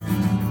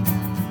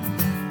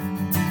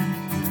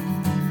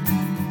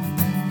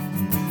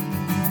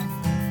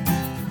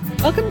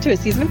Welcome to a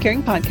Season of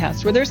Caring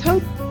podcast where there's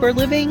hope for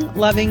living,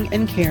 loving,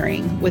 and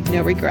caring with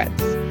no regrets.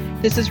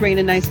 This is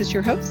Rayna Neises,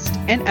 your host,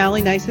 and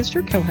Aly Neises,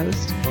 your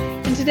co-host.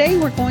 And today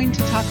we're going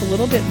to talk a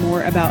little bit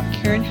more about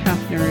Karen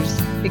Hafner's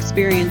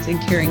experience in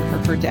caring for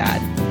her dad.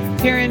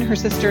 Karen, her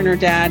sister, and her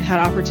dad had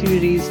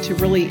opportunities to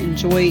really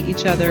enjoy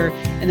each other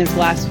in those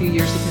last few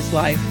years of his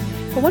life.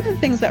 But one of the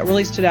things that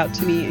really stood out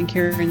to me in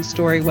Karen's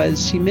story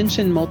was she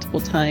mentioned multiple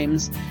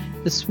times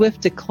the swift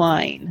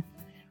decline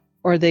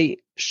or the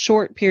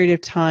short period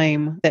of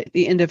time at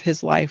the end of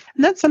his life.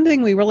 And that's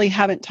something we really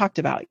haven't talked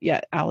about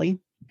yet, Aly.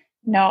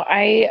 No,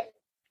 I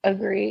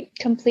agree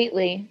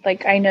completely.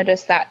 I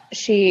noticed that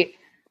she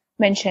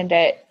mentioned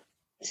it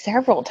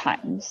several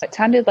times. It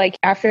sounded like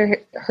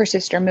after her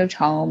sister moved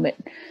home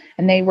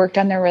and they worked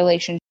on their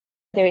relationship,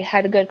 they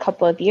had a good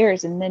couple of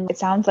years. And then it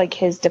sounds like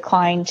his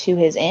decline to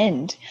his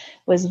end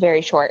was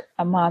very short,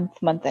 a month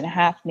and a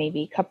half,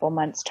 maybe a couple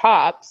months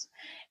tops.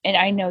 And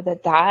I know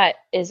that that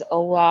is a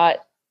lot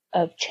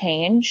of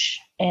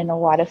change and a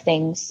lot of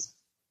things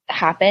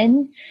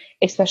happen,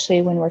 especially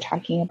when we're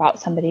talking about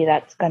somebody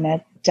that's going to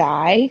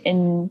die.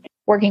 And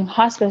working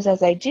hospice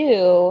as I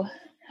do,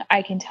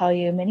 I can tell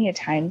you many a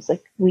times,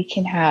 we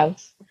can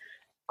have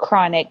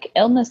chronic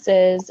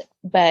illnesses,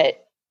 and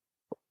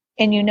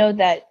you know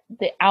that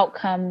the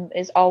outcome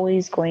is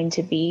always going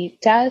to be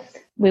death.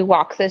 We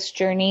walk this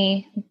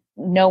journey.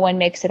 No one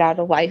makes it out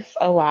of life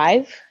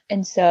alive.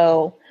 And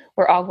so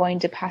we're all going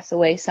to pass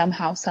away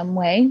somehow, some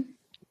way.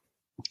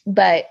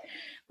 But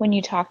when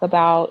you talk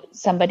about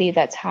somebody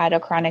that's had a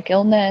chronic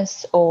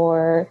illness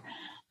or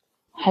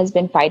has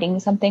been fighting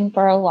something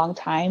for a long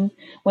time,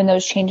 when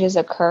those changes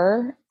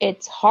occur,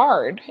 it's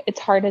hard. It's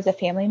hard as a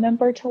family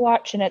member to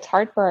watch, and it's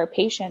hard for our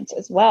patients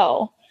as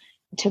well.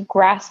 To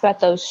grasp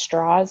at those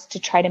straws to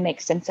try to make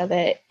sense of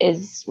it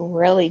is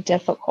really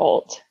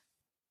difficult.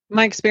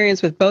 My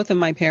experience with both of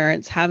my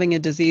parents having a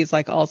disease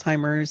like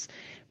Alzheimer's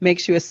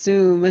makes you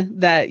assume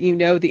that you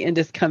know the end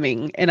is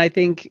coming. And I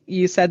think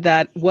you said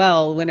that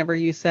well whenever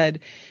you said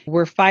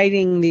we're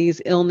fighting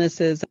these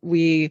illnesses.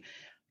 We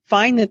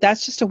find that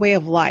that's just a way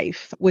of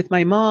life. With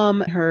my mom,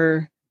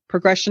 her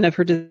progression of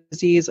her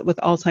disease with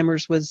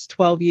Alzheimer's was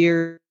 12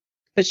 years,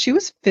 but she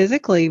was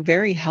physically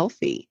very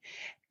healthy.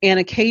 And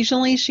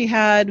occasionally she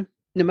had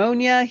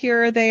pneumonia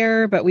here or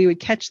there, but we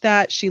would catch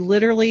that. She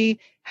literally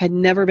had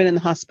never been in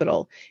the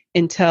hospital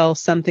until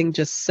something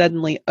just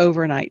suddenly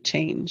overnight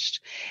changed.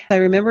 I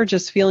remember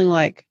just feeling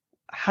like,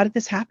 how did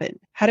this happen?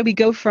 How did we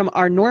go from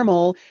our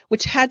normal,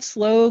 which had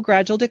slow,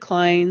 gradual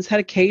declines, had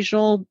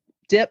occasional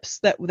dips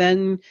that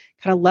then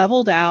kind of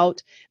leveled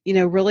out,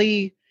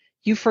 really,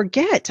 you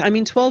forget.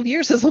 12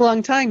 years is a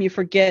long time. You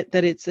forget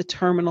that it's a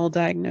terminal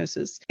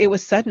diagnosis. It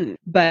was sudden,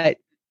 but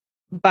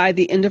by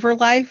the end of her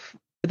life,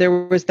 there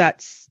was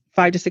that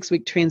 5 to 6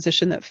 week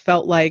transition that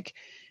felt like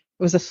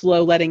it was a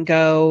slow letting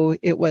go.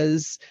 It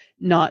was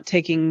not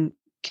taking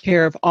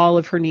care of all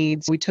of her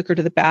needs. We took her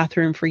to the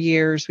bathroom for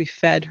years. We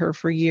fed her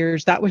for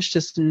years. That was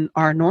just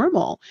our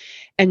normal.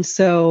 And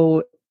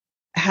so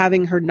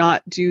having her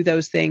not do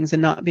those things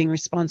and not being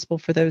responsible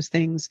for those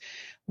things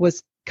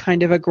was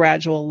kind of a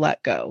gradual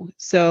let go.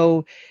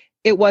 So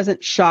it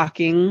wasn't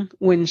shocking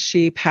when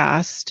she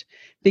passed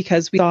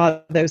because we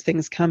saw those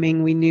things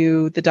coming. We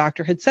knew the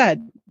doctor had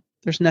said,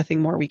 there's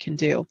nothing more we can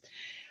do.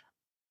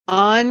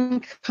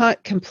 On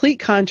complete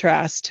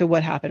contrast to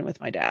what happened with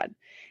my dad.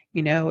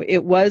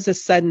 It was a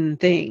sudden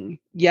thing.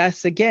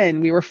 Yes,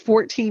 again, we were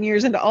 14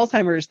 years into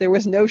Alzheimer's. There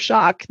was no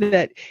shock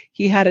that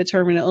he had a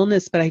terminal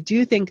illness, but I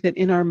do think that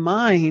in our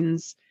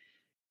minds,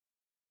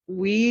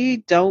 we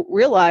don't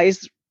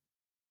realize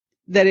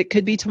that it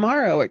could be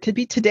tomorrow, or it could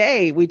be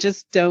today. We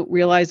just don't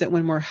realize it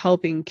when we're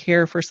helping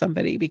care for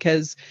somebody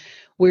because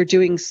we're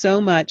doing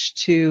so much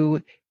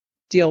to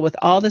deal with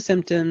all the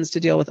symptoms, to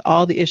deal with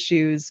all the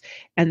issues,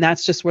 and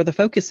that's just where the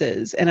focus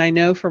is. And I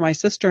know for my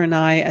sister and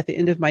I, at the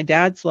end of my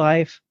dad's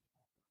life,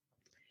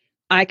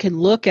 I could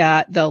look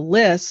at the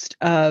list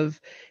of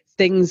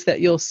things that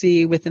you'll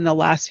see within the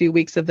last few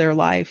weeks of their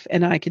life,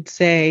 and I could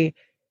say,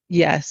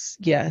 yes,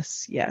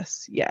 yes,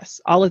 yes,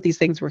 yes. All of these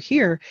things were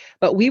here,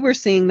 but we were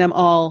seeing them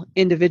all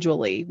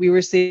individually. We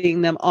were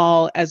seeing them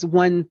all as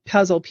one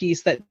puzzle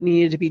piece that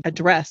needed to be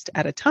addressed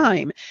at a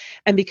time.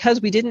 And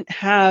because we didn't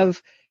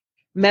have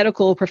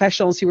medical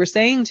professionals who were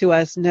saying to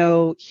us,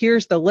 no,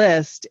 here's the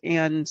list,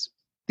 and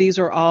these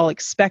are all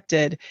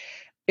expected,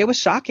 it was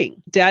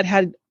shocking. Dad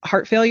had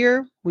heart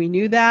failure. We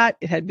knew that.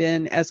 It had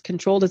been as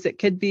controlled as it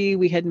could be.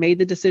 We had made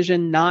the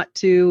decision not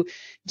to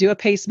do a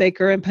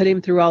pacemaker and put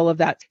him through all of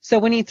that. So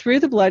when he threw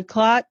the blood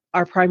clot,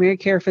 our primary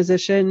care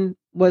physician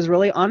was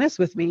really honest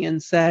with me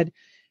and said,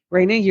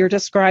 Rayna, you're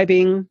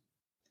describing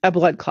a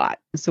blood clot.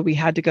 So we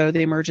had to go to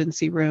the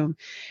emergency room.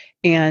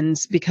 And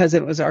because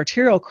it was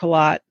arterial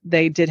clot,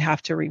 they did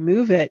have to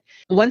remove it.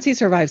 Once he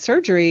survived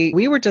surgery,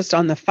 we were just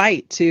on the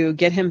fight to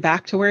get him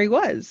back to where he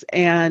was.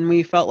 And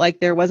we felt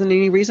like there wasn't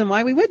any reason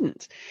why we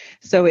wouldn't.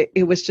 So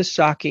it was just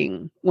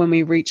shocking when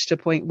we reached a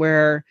point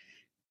where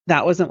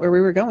that wasn't where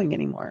we were going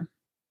anymore.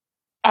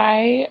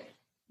 I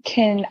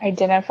can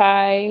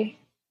identify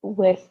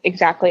with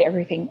exactly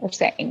everything you're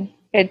saying.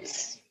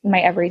 It's my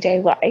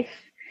everyday life.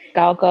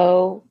 I'll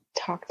go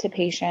talk to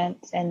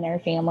patients and their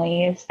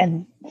families,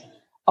 and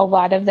a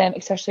lot of them,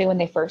 especially when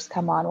they first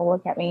come on, will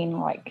look at me and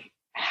like,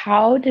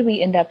 how did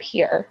we end up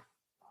here?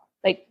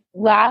 Like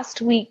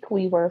last week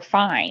we were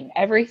fine.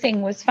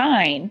 Everything was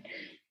fine.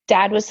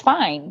 Dad was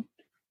fine.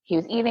 He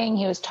was eating,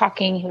 he was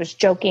talking, he was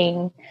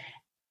joking.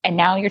 And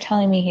now you're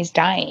telling me he's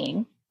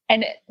dying.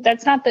 And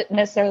that's not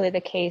necessarily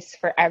the case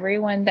for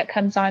everyone that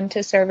comes on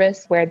to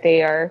service where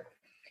they are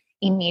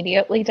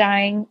immediately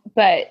dying.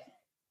 But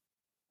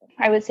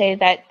I would say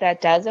that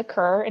that does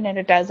occur, and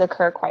it does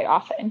occur quite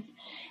often.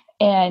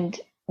 And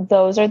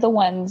those are the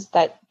ones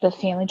that the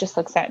family just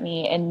looks at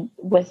me and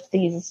with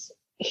these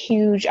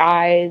huge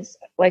eyes,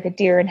 like a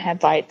deer in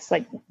headlights,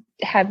 like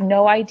have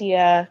no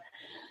idea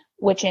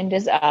which end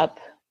is up,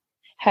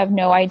 have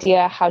no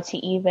idea how to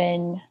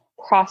even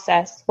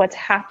process what's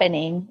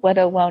happening, let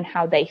alone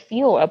how they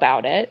feel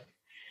about it.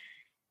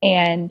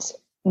 And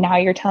now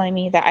you're telling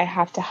me that I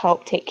have to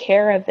help take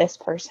care of this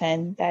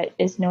person that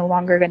is no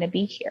longer going to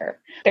be here.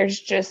 There's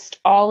just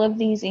all of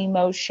these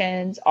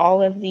emotions,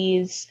 all of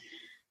these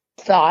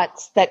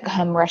thoughts that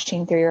come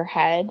rushing through your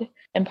head.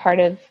 And part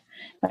of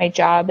my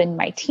job and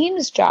my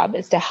team's job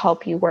is to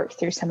help you work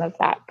through some of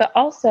that. But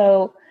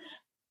also,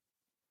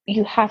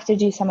 you have to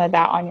do some of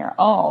that on your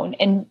own.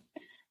 And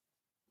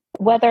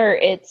whether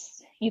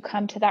it's you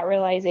come to that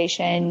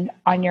realization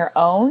on your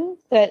own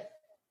that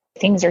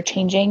things are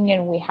changing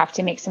and we have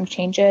to make some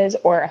changes,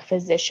 or a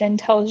physician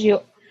tells you,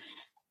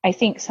 I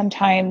think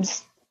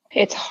sometimes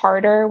it's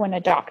harder when a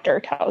doctor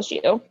tells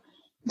you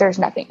there's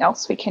nothing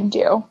else we can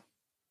do.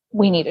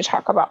 We need to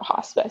talk about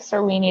hospice,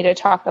 or we need to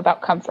talk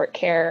about comfort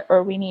care,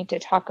 or we need to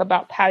talk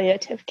about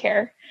palliative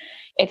care,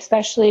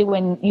 especially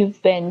when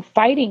you've been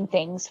fighting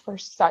things for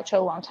such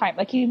a long time.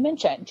 Like you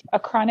mentioned, a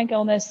chronic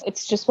illness,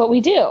 it's just what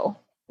we do.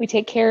 We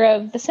take care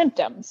of the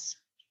symptoms.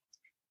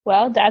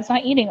 Well, Dad's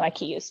not eating like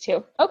he used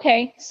to.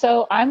 Okay,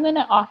 so I'm going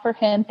to offer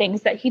him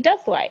things that he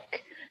does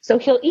like, so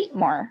he'll eat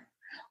more.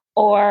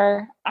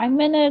 Or I'm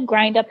going to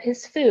grind up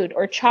his food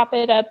or chop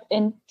it up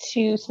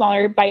into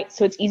smaller bites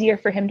so it's easier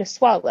for him to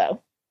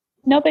swallow.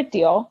 No big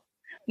deal.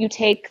 You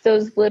take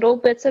those little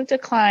bits of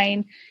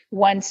decline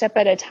one step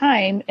at a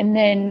time, and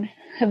then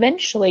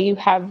eventually you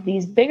have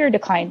these bigger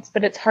declines,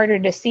 but it's harder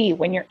to see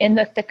when you're in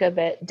the thick of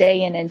it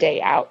day in and day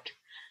out.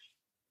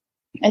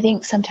 I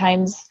think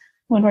sometimes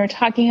when we're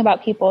talking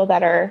about people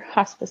that are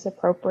hospice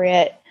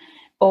appropriate,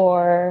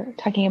 or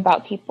talking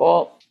about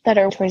people that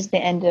are towards the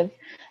end of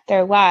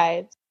their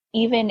lives,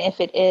 even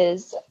if it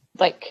is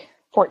like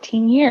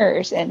 14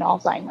 years in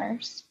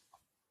Alzheimer's,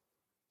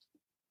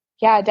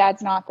 yeah,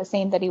 Dad's not the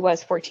same that he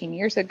was 14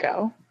 years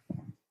ago,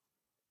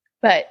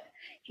 but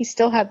he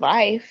still had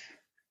life.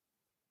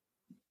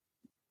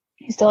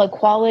 He still had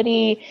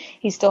quality.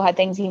 He still had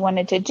things he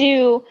wanted to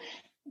do.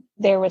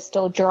 There was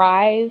still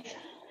drive.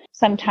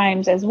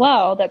 Sometimes as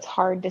well, that's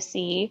hard to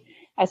see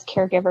as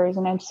caregivers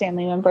and as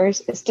family members,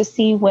 is to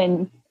see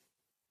when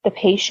the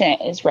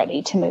patient is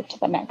ready to move to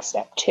the next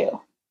step too.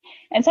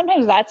 And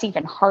sometimes that's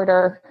even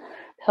harder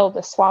pill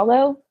to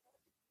swallow,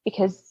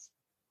 because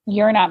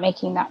you're not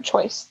making that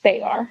choice,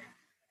 they are.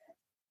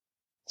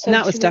 So and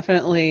that was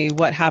definitely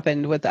what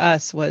happened with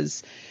us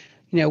was,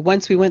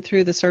 once we went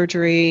through the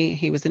surgery,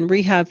 he was in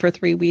rehab for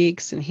 3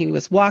 weeks and he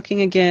was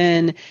walking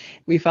again.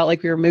 We felt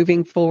like we were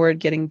moving forward,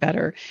 getting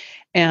better.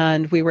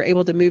 And we were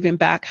able to move him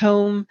back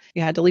home.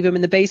 We had to leave him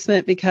in the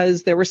basement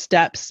because there were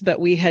steps, but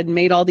we had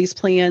made all these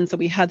plans. So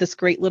we had this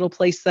great little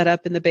place set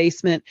up in the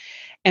basement.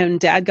 And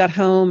Dad got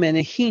home and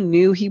he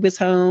knew he was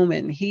home,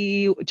 and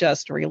he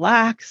just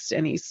relaxed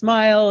and he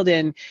smiled,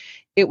 and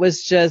it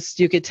was just,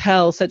 you could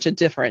tell such a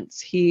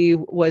difference. He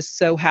was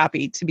so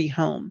happy to be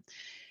home.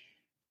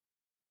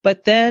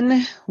 But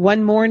then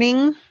one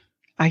morning,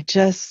 I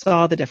just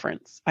saw the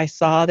difference. I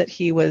saw that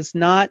he was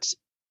not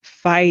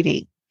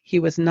fighting. He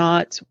was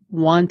not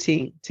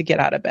wanting to get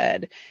out of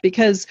bed,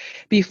 because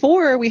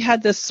before we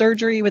had this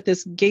surgery with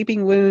this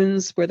gaping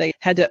wounds where they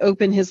had to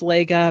open his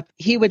leg up,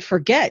 he would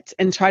forget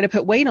and try to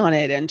put weight on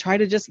it and try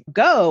to just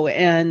go.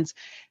 And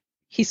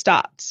he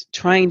stopped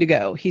trying to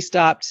go. He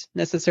stopped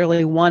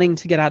necessarily wanting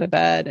to get out of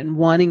bed and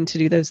wanting to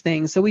do those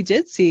things. So we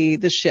did see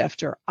the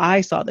shift, or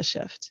I saw the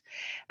shift.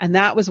 And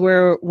that was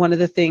where one of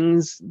the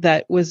things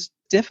that was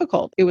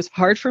difficult. It was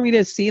hard for me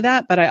to see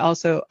that, but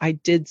I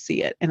did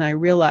see it, and I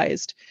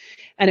realized.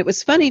 And it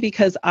was funny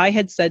because I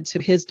had said to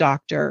his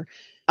doctor,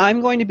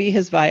 I'm going to be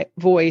his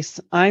voice.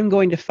 I'm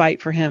going to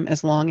fight for him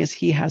as long as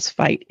he has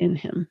fight in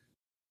him.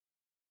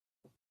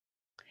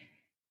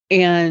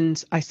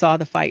 And I saw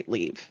the fight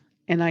leave,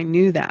 and I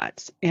knew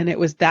that. And it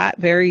was that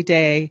very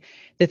day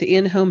that the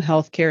in-home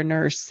healthcare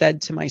nurse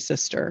said to my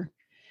sister,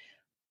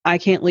 I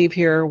can't leave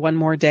here one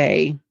more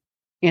day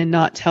and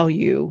not tell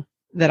you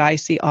that I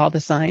see all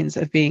the signs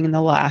of being in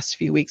the last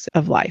few weeks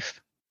of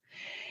life.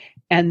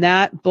 And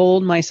that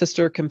bowled my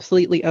sister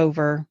completely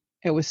over.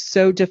 It was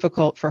so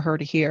difficult for her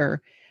to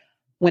hear.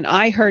 When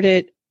I heard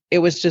it, it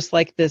was just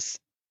like this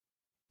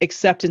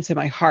acceptance in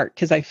my heart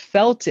because I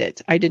felt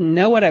it. I didn't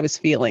know what I was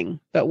feeling,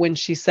 but when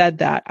she said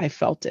that, I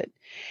felt it.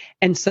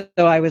 And so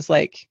I was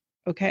like,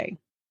 okay,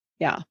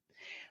 yeah.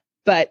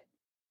 But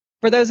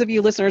for those of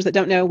you listeners that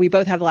don't know, we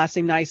both have the last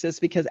name Neises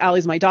because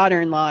Aly's my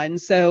daughter-in-law.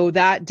 And so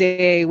that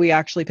day we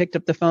actually picked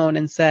up the phone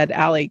and said,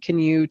 Aly, can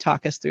you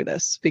talk us through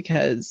this?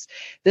 Because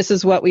this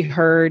is what we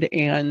heard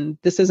and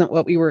this isn't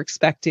what we were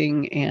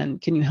expecting.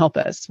 And can you help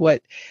us?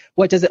 What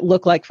does it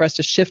look like for us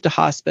to shift to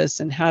hospice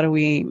and how do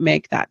we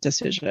make that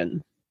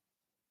decision?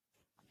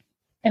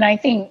 And I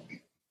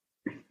think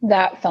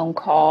that phone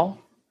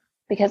call,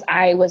 because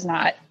I was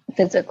not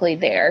physically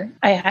there,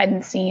 I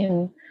hadn't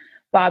seen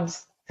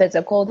Bob's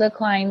physical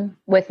decline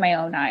with my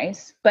own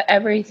eyes, but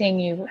everything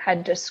you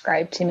had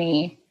described to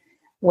me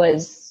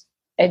was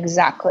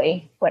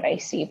exactly what I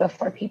see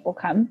before people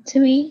come to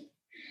me.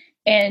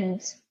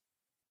 And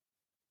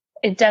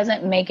it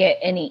doesn't make it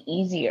any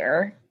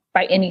easier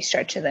by any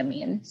stretch of the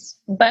means.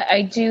 But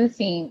I do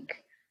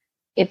think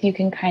if you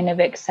can kind of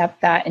accept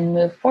that and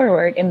move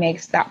forward, it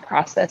makes that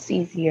process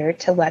easier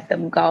to let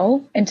them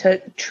go and to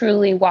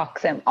truly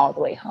walk them all the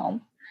way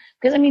home.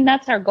 Because I mean,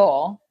 that's our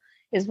goal.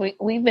 Is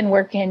we've been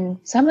working,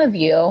 some of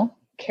you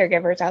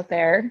caregivers out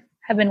there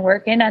have been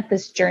working at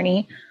this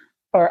journey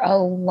for a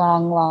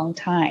long, long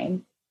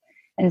time.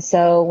 And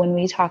so when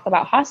we talk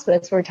about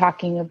hospice, we're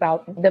talking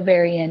about the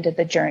very end of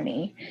the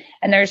journey.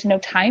 And there's no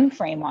time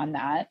frame on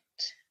that,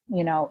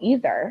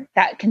 either.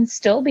 That can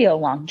still be a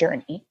long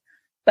journey,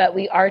 but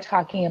we are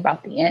talking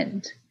about the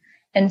end.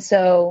 And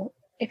so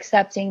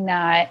accepting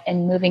that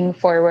and moving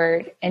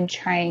forward and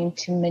trying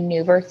to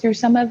maneuver through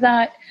some of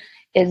that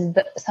is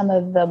some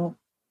of the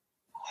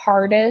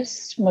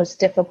hardest, most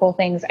difficult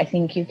things I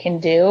think you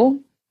can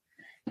do,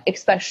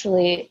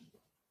 especially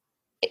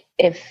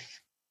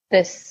if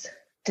this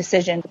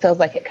decision feels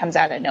like it comes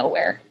out of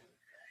nowhere.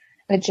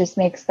 It just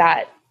makes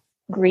that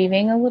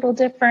grieving a little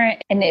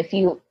different. And if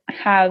you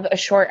have a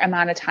short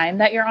amount of time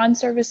that you're on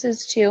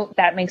services too,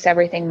 that makes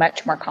everything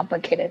much more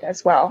complicated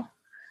as well.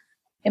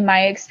 In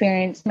my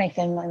experience, my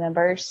family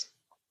members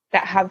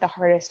that have the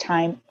hardest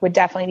time would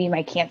definitely be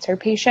my cancer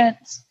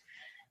patients,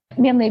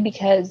 mainly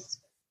because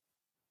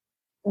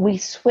we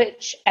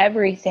switch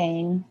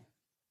everything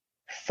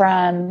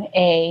from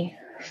a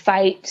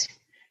fight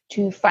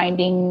to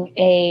finding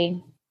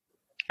a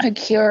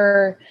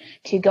cure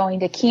to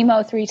going to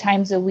chemo 3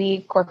 times a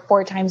week or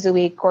 4 times a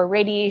week or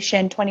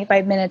radiation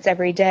 25 minutes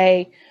every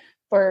day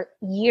for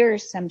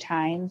years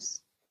sometimes.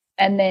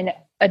 And then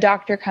a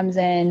doctor comes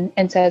in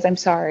and says, I'm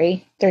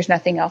sorry, there's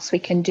nothing else we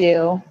can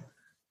do.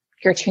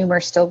 Your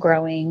tumor's still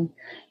growing.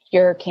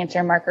 Your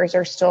cancer markers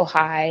are still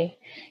high.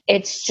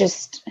 It's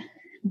just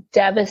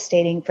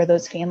devastating for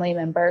those family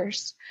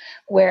members.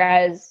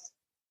 Whereas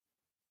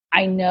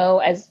I know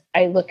as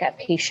I look at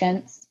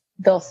patients,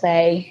 they'll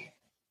say,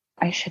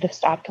 I should have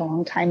stopped a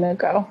long time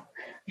ago.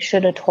 I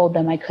should have told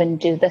them I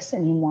couldn't do this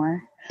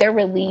anymore. They're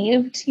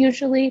relieved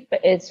usually,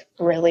 but it's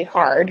really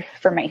hard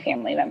for my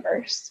family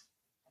members.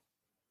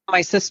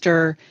 My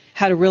sister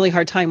had a really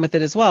hard time with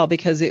it as well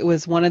because it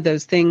was one of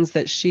those things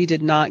that she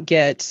did not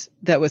get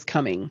that was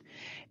coming.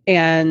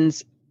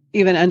 And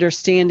even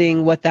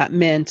understanding what that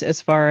meant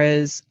as far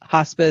as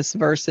hospice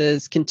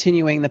versus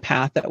continuing the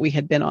path that we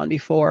had been on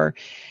before.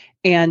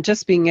 And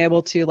just being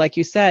able to, like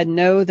you said,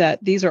 know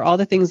that these are all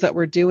the things that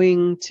we're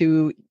doing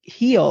to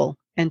heal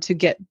and to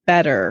get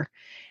better.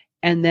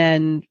 And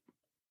then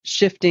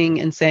shifting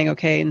and saying,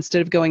 okay,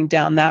 instead of going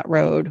down that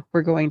road,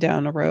 we're going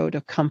down a road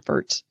of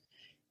comfort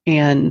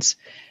and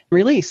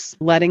release,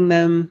 letting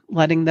them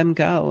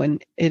go.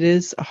 And it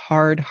is a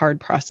hard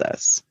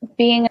process.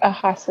 Being a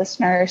hospice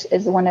nurse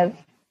is one of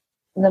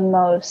the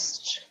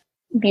most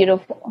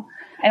beautiful,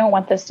 I don't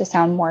want this to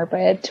sound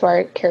morbid to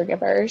our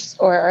caregivers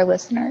or our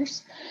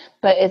listeners,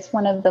 but it's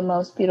one of the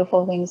most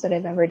beautiful things that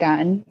I've ever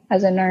done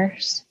as a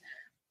nurse.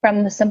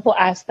 From the simple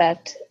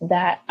aspect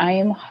that I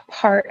am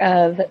part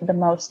of the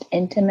most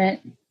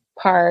intimate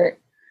part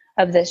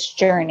of this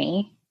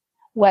journey,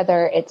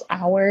 whether it's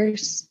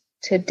hours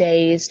to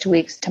days to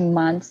weeks to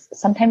months,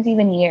 sometimes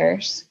even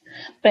years,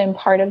 but I'm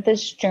part of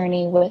this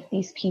journey with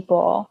these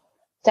people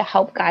to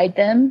help guide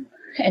them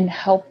and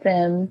help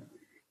them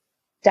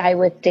die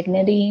with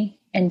dignity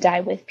and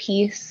die with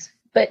peace,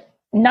 but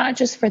not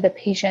just for the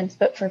patients,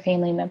 but for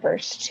family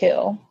members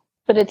too.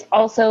 But it's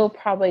also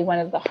probably one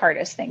of the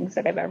hardest things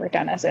that I've ever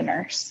done as a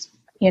nurse.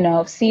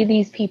 See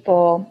these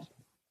people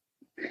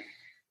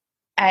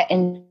at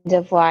end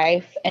of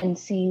life and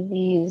see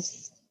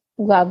these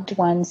loved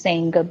ones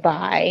saying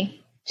goodbye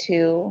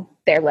to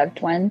their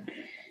loved one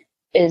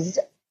is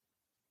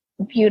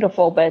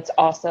beautiful, but it's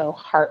also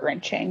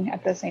heart-wrenching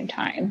at the same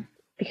time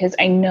because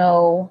I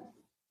know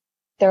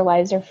their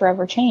lives are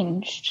forever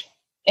changed.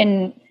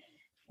 And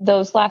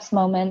those last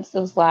moments,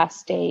 those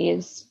last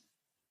days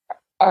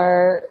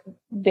are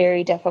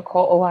very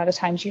difficult. A lot of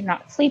times you're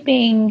not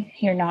sleeping,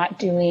 you're not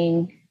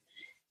doing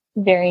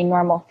very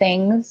normal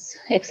things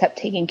except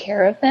taking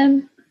care of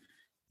them.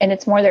 And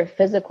it's more their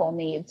physical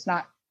needs,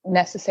 not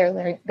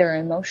necessarily their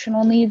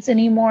emotional needs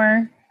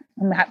anymore.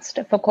 And that's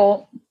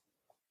difficult.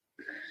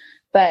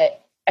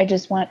 But I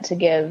just want to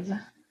give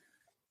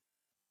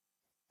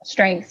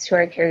strength to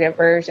our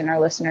caregivers and our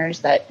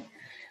listeners that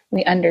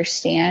we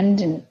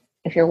understand. And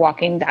if you're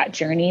walking that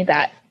journey,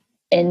 that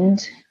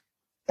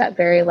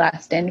very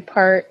last end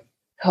part,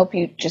 hope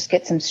you just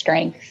get some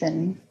strength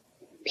and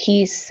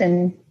peace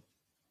and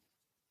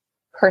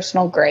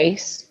personal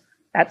grace.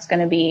 That's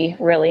going to be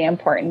really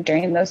important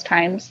during those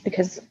times,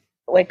 because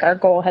like our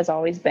goal has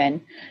always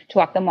been to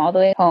walk them all the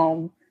way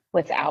home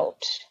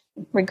without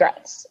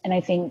regrets. And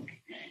I think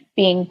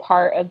being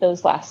part of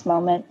those last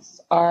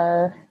moments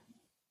are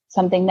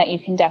something that you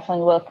can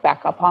definitely look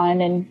back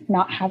upon and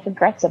not have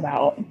regrets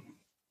about.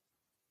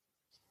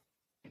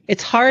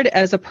 It's hard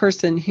as a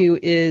person who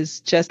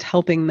is just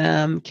helping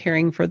them,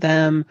 caring for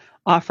them,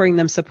 offering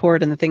them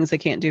support and the things they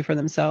can't do for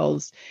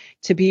themselves,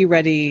 to be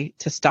ready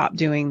to stop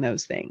doing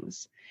those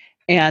things.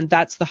 And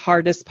that's the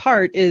hardest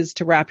part, is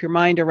to wrap your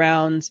mind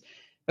around,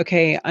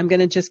 okay, I'm going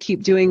to just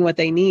keep doing what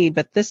they need,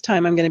 but this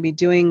time I'm going to be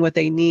doing what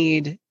they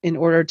need in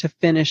order to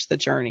finish the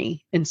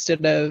journey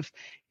instead of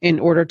in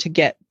order to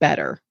get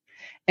better.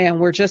 And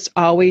we're just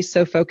always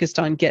so focused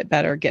on get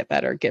better, get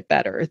better, get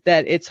better,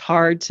 that it's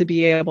hard to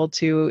be able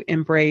to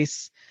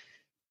embrace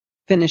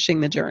finishing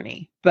the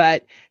journey.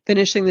 But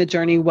finishing the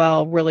journey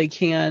well really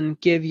can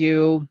give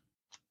you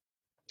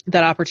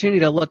that opportunity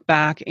to look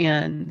back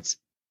and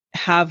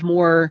have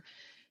more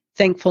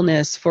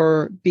thankfulness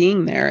for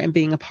being there and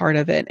being a part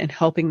of it and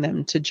helping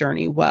them to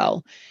journey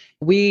well.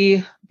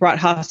 We brought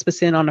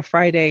hospice in on a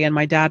Friday, and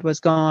my dad was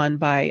gone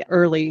by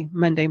early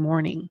Monday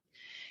morning.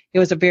 It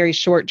was a very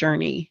short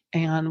journey,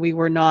 and we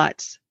were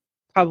not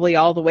probably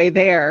all the way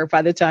there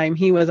by the time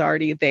he was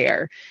already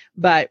there.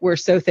 But we're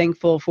so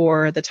thankful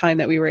for the time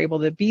that we were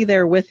able to be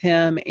there with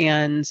him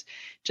and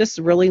just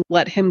really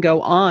let him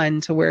go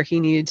on to where he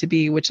needed to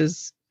be, which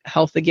is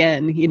health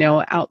again,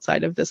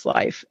 outside of this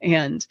life.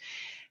 And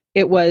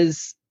it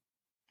was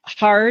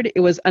hard.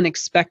 It was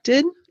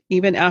unexpected.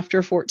 Even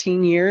after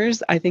 14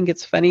 years, I think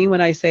it's funny when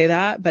I say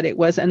that, but it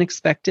was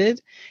unexpected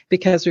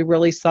because we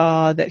really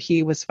saw that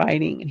he was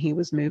fighting and he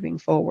was moving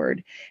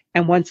forward.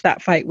 And once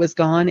that fight was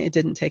gone, it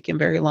didn't take him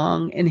very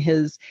long in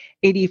his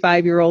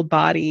 85-year-old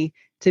body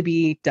to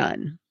be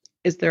done.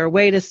 Is there a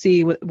way to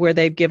see where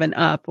they've given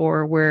up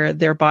or where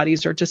their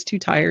bodies are just too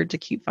tired to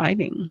keep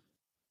fighting?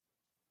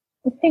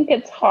 I think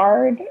it's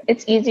hard.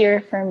 It's easier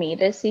for me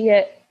to see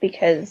it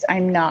because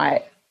I'm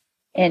not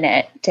in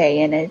it day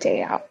in and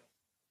day out.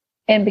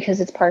 And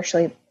because it's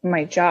partially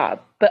my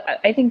job. But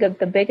I think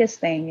the biggest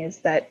thing is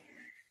that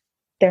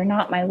they're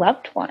not my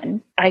loved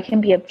one. I can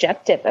be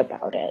objective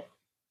about it.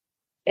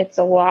 It's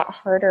a lot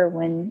harder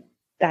when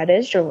that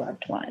is your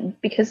loved one,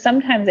 because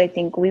sometimes I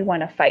think we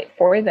want to fight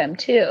for them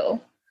too.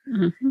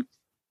 Mm-hmm.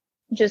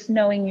 Just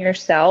knowing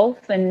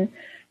yourself and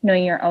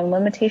knowing your own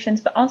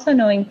limitations, but also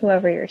knowing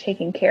whoever you're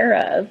taking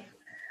care of.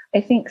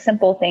 I think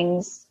simple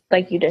things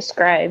like you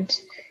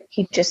described,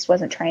 he just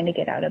wasn't trying to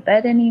get out of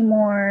bed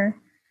anymore.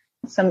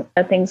 Some of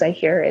the things I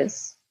hear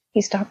is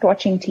he stopped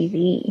watching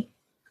TV,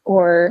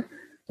 or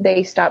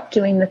they stopped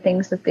doing the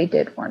things that they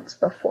did once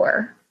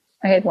before.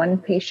 I had one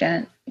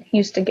patient, he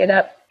used to get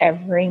up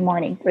every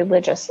morning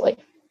religiously,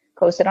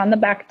 go sit on the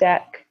back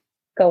deck,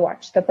 go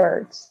watch the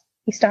birds.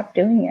 He stopped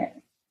doing it.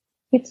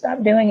 He'd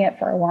stopped doing it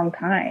for a long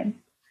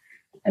time.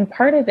 And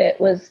part of it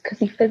was because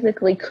he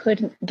physically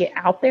couldn't get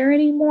out there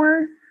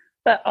anymore,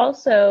 but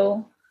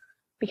also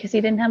because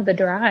he didn't have the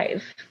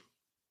drive.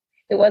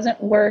 It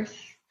wasn't worth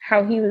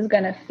how he was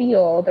going to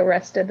feel the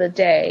rest of the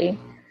day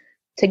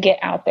to get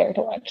out there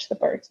to watch the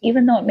birds,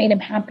 even though it made him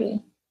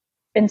happy.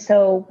 And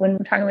so when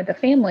we're talking with the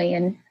family,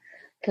 and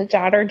the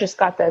daughter just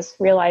got this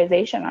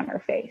realization on her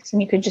face,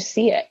 and you could just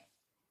see it.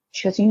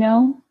 She goes,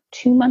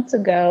 2 months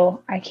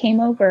ago, I came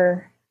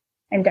over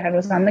and Dad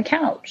was on the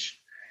couch,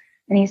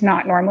 and he's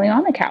not normally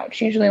on the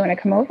couch. Usually when I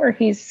come over,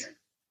 he's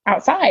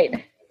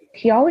outside.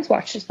 He always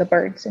watches the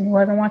birds, and he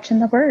wasn't watching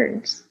the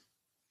birds.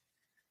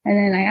 And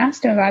then I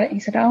asked him about it. And he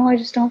said, I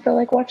just don't feel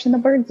like watching the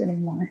birds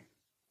anymore.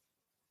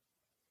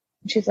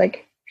 And she's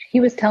like, he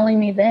was telling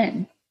me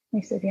then.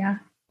 And he said, yeah,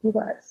 he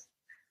was.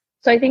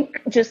 So I think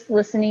just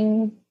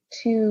listening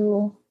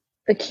to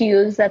the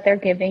cues that they're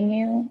giving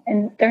you,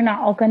 and they're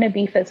not all going to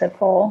be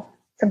physical.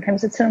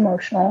 Sometimes it's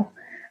emotional.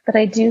 But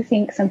I do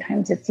think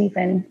sometimes it's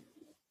even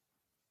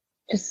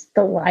just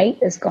the light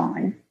is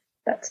gone.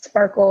 That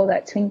sparkle,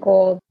 that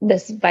twinkle,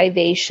 this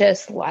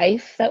vivacious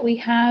life that we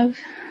have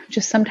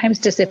just sometimes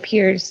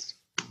disappears,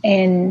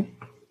 and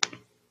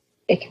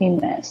it can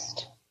be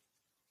missed.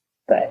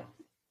 But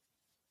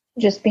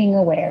just being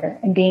aware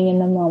and being in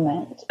the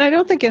moment. I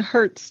don't think it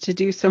hurts to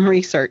do some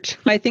research.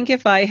 I think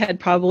if I had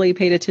probably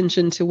paid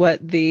attention to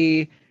what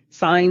the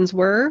signs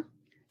were,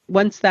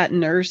 once that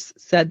nurse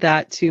said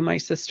that to my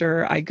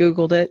sister, I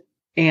Googled it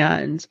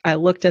and I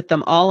looked at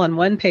them all on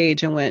one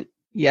page and went,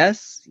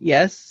 yes,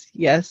 yes,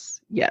 yes,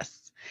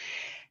 yes.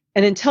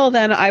 And until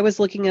then, I was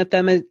looking at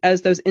them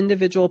as those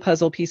individual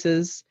puzzle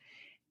pieces,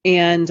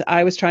 and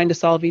I was trying to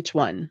solve each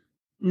one.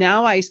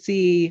 Now I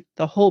see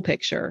the whole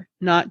picture,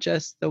 not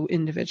just the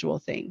individual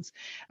things.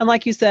 And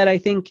like you said, I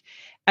think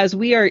as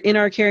we are in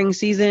our caring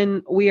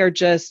season, we are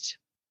just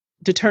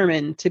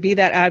determined to be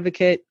that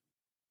advocate,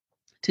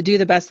 to do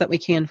the best that we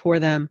can for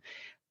them.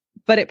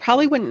 But it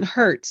probably wouldn't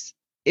hurt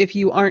if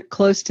you aren't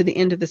close to the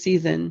end of the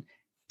season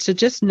to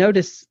just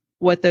notice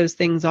what those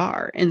things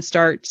are and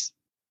start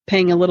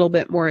paying a little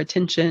bit more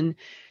attention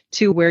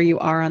to where you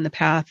are on the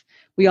path.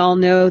 We all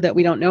know that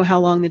we don't know how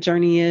long the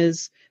journey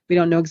is. We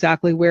don't know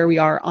exactly where we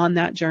are on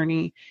that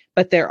journey,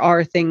 but there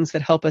are things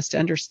that help us to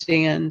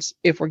understand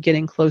if we're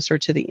getting closer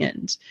to the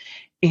end.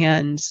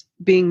 And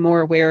being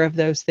more aware of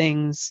those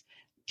things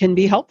can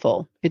be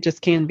helpful. It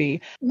just can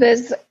be.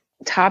 This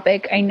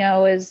topic, I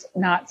know, is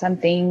not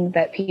something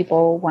that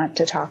people want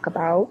to talk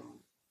about.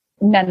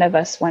 None of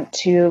us want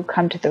to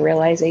come to the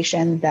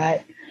realization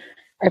that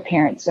our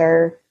parents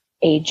are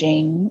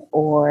aging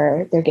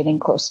or they're getting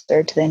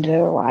closer to the end of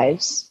their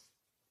lives.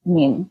 I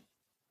mean,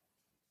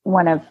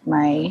 one of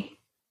my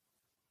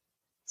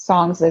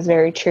songs that's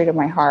very true to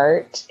my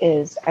heart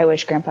is I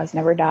Wish Grandpa's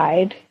Never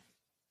Died.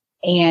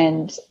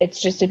 And it's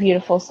just a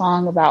beautiful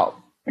song about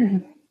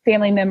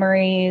family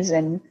memories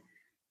and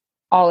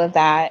all of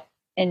that.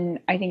 And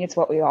I think it's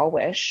what we all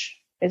wish,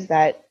 is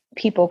that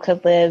people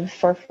could live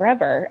for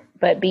forever,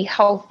 but be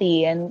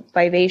healthy and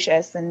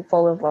vivacious and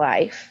full of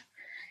life.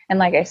 And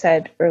like I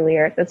said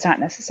earlier, that's not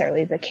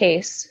necessarily the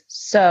case.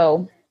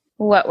 So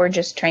what we're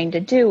just trying to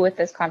do with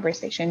this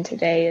conversation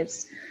today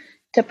is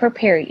to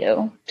prepare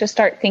you to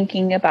start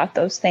thinking about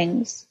those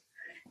things.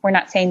 We're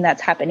not saying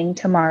that's happening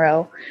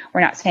tomorrow.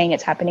 We're not saying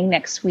it's happening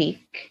next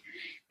week,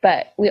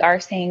 but we are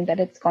saying that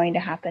it's going to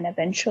happen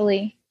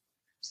eventually.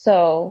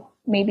 So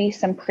maybe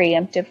some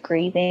preemptive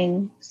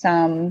grieving,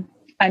 some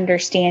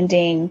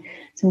understanding,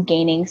 some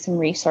gaining some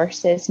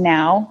resources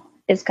now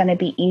is going to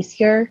be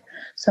easier.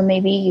 So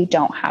maybe you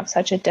don't have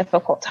such a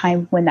difficult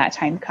time when that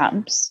time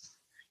comes.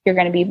 You're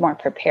going to be more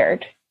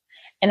prepared.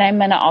 And I'm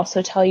going to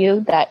also tell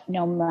you that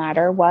no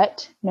matter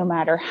what, no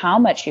matter how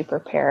much you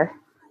prepare,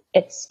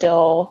 it's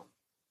still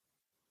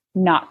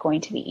not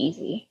going to be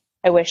easy.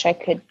 I wish I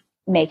could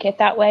make it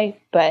that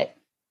way, but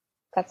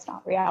that's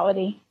not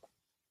reality.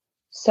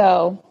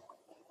 So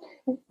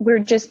we're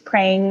just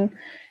praying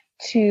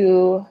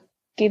to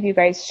give you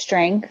guys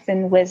strength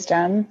and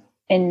wisdom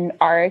in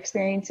our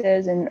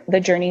experiences and the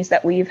journeys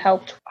that we've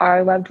helped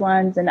our loved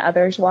ones and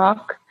others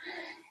walk,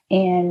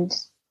 and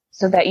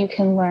so that you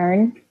can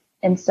learn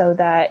and so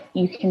that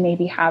you can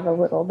maybe have a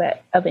little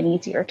bit of an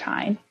easier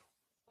time.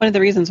 One of the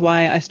reasons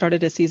why I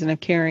started a season of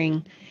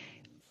caring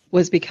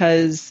was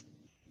because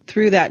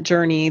through that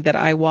journey that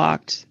I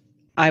walked,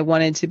 I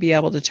wanted to be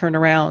able to turn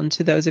around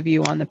to those of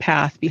you on the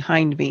path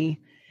behind me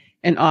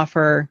and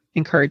offer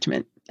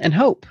encouragement and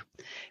hope,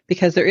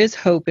 because there is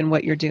hope in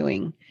what you're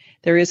doing.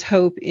 There is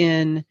hope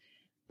in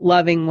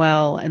loving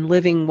well and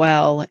living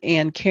well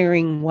and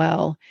caring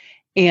well,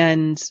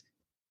 and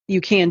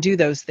you can do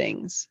those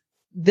things.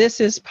 This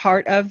is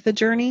part of the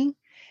journey.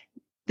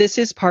 This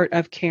is part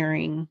of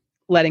caring,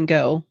 letting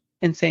go,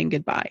 and saying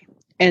goodbye.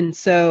 And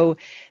so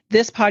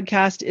this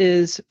podcast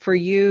is for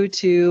you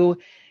to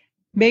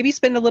maybe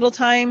spend a little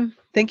time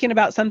thinking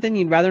about something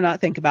you'd rather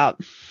not think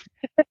about.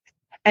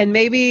 And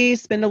maybe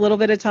spend a little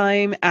bit of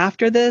time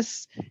after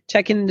this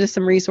checking into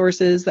some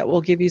resources that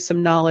will give you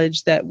some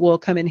knowledge that will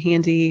come in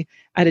handy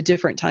at a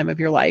different time of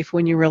your life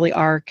when you really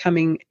are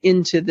coming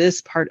into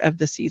this part of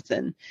the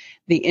season,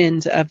 the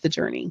end of the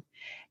journey.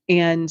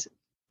 And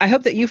I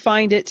hope that you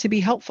find it to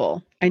be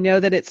helpful. I know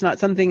that it's not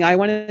something I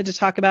wanted to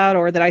talk about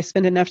or that I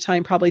spend enough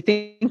time probably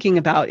thinking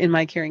about in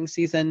my caring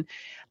season,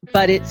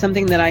 but it's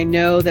something that I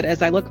know that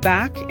as I look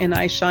back and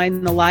I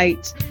shine the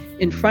light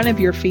in front of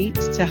your feet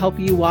to help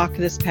you walk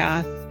this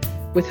path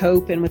with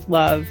hope and with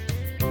love,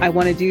 I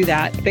want to do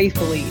that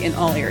faithfully in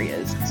all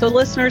areas. So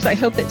listeners, I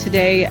hope that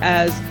today,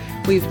 as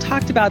we've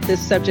talked about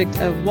this subject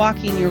of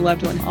walking your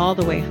loved one all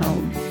the way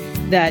home,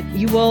 that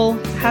you will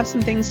have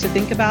some things to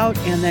think about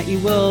and that you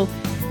will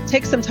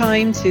take some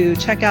time to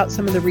check out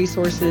some of the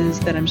resources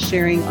that I'm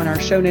sharing on our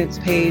show notes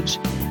page.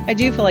 I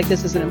do feel like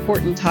this is an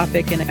important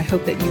topic, and I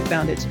hope that you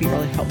found it to be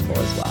really helpful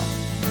as well.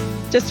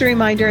 Just a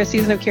reminder, a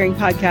Season of Caring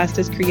podcast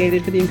is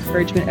created for the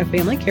encouragement of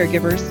family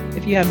caregivers.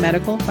 If you have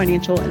medical,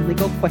 financial, and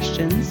legal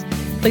questions,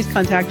 please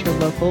contact your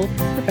local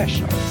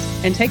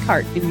professionals and take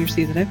heart in your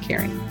season of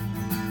caring.